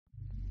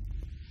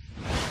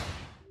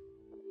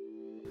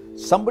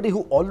somebody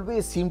who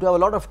always seemed to have a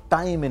lot of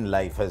time in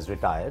life has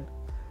retired.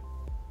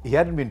 He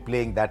hadn't been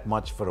playing that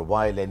much for a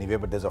while anyway,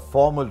 but there's a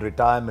formal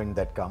retirement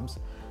that comes.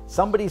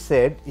 Somebody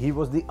said he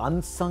was the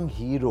unsung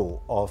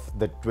hero of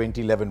the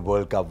 2011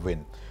 World Cup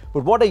win.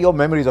 But what are your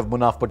memories of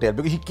Munaf Patel?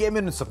 Because he came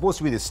in supposed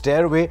to be the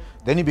stairway,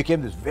 then he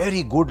became this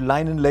very good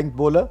line and length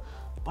bowler.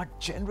 But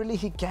generally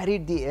he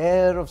carried the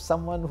air of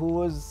someone who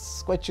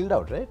was quite chilled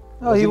out, right?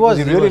 No, he was.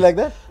 Was he really like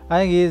that?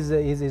 I think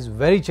he's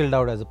very chilled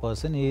out as a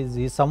person.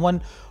 He's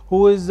someone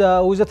who is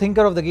a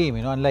thinker of the game,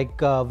 you know, and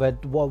like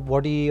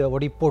what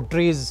he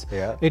portrays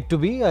it to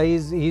be.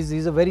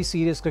 He's a very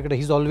serious cricketer.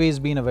 He's always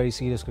been a very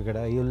serious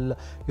cricketer.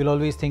 You'll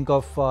always think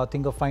of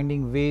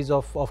finding ways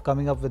of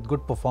coming up with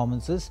good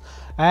performances,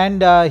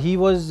 and he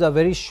was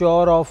very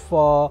sure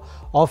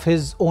of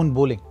his own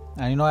bowling.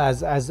 And you know,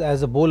 as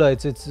a bowler,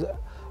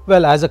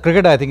 well, as a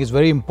cricketer, I think it's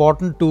very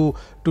important to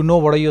know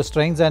what are your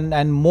strengths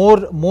and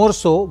more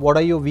so what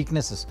are your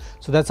weaknesses.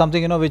 So that's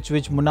something, you know, which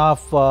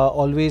Munaf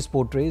always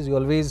portrays. He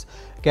always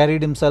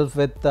carried himself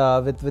with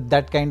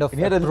that kind of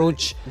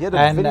approach and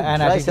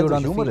attitude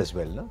on the field as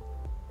well, no?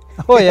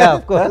 Oh yeah,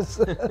 of course.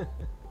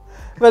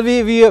 Well,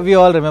 we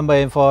all remember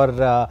him for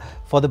the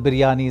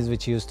biryanis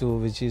which he used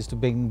to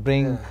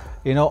bring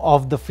you know,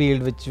 off the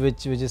field, which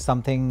is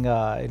something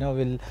you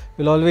know,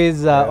 we'll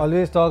always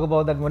talk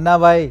about that. Munna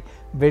bhai,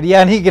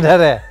 biryani kidhar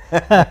hai?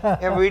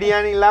 Yeah,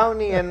 biryani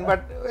lavni,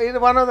 but he's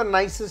one of the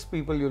nicest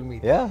people you'll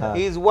meet. Yeah.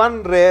 He's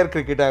one rare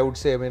cricketer, I would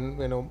say. I mean,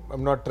 you know,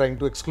 I'm not trying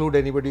to exclude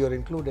anybody or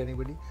include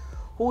anybody,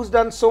 who's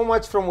done so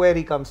much from where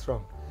he comes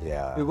from.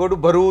 Yeah. You go to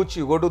Bharuch,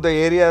 you go to the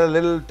area,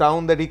 little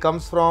town that he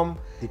comes from.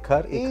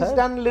 Ikhar. He's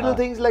done little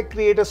things like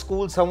create a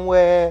school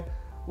somewhere,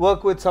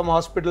 work with some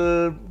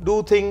hospital,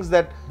 do things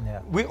that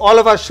all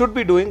of us should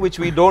be doing, which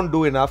we don't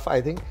do enough,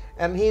 I think.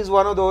 And he's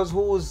one of those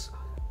who's,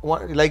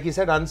 like he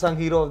said, unsung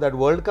hero of that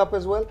World Cup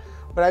as well.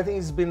 But I think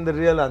he's been the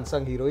real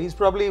unsung hero. He's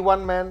probably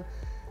one man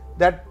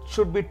that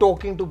should be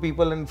talking to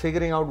people and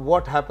figuring out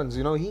what happens.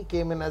 You know, he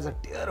came in as a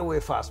tear-away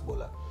fast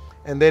bowler,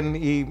 and then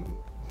he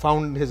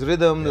found his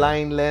rhythm,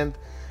 line, length,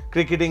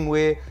 cricketing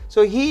way.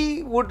 So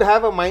he would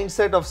have a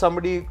mindset of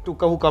somebody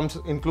who comes,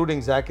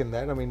 including Zach in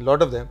that. I mean, a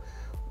lot of them.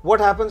 What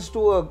happens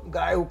to a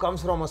guy who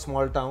comes from a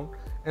small town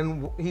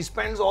and he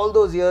spends all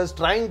those years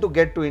trying to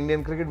get to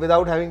Indian cricket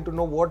without having to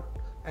know what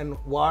and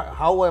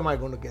how am I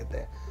going to get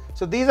there?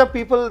 So these are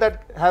people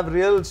that have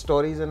real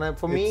stories, and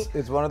for me,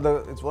 it's one of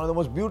the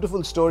most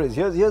beautiful stories.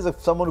 Here's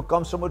someone who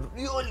comes from a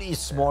really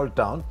small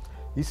town.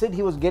 He said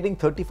he was getting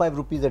 35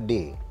 rupees a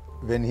day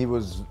when he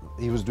was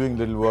doing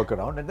little work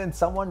around, and then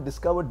someone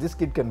discovered this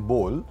kid can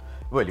bowl.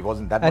 Well, he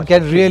wasn't that and much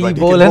can really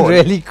bowl and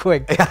really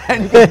quick.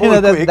 And he can bowl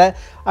quick.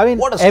 I mean,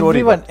 what a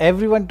story,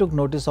 everyone took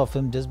notice of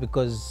him just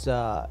because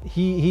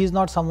he is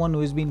not someone who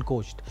has been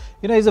coached.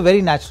 You know, he's a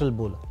very natural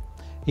bowler.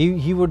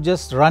 He would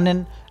just run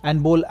in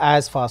and bowl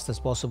as fast as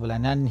possible,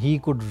 and he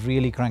could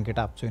really crank it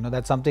up. So you know,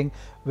 that's something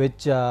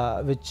which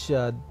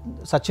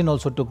Sachin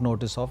also took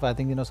notice of. I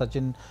think, you know,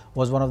 Sachin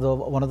was one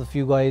of the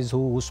few guys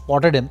who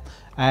spotted him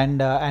and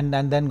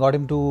then got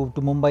him to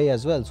Mumbai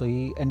as well. So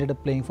he ended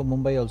up playing for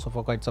Mumbai also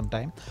for quite some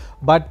time.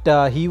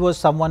 But he was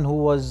someone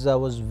who was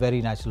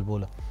very natural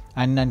bowler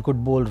and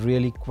could bowl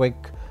really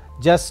quick,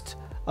 just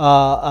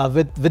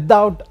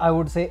without, I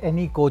would say,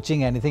 any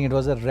coaching, anything. It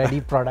was a ready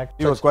product.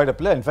 He was quite a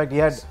player. In fact, he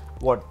had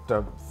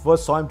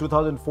first saw him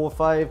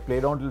 2004-05,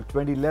 played on till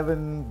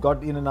 2011,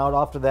 got in and out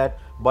after that.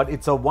 But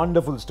it's a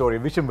wonderful story.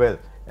 Wish him well,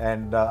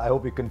 and I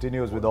hope he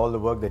continues with all the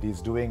work that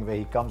he's doing where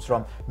he comes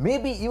from.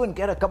 Maybe even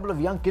get a couple of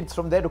young kids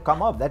from there to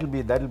come up. That'll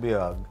be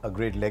a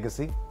great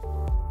legacy.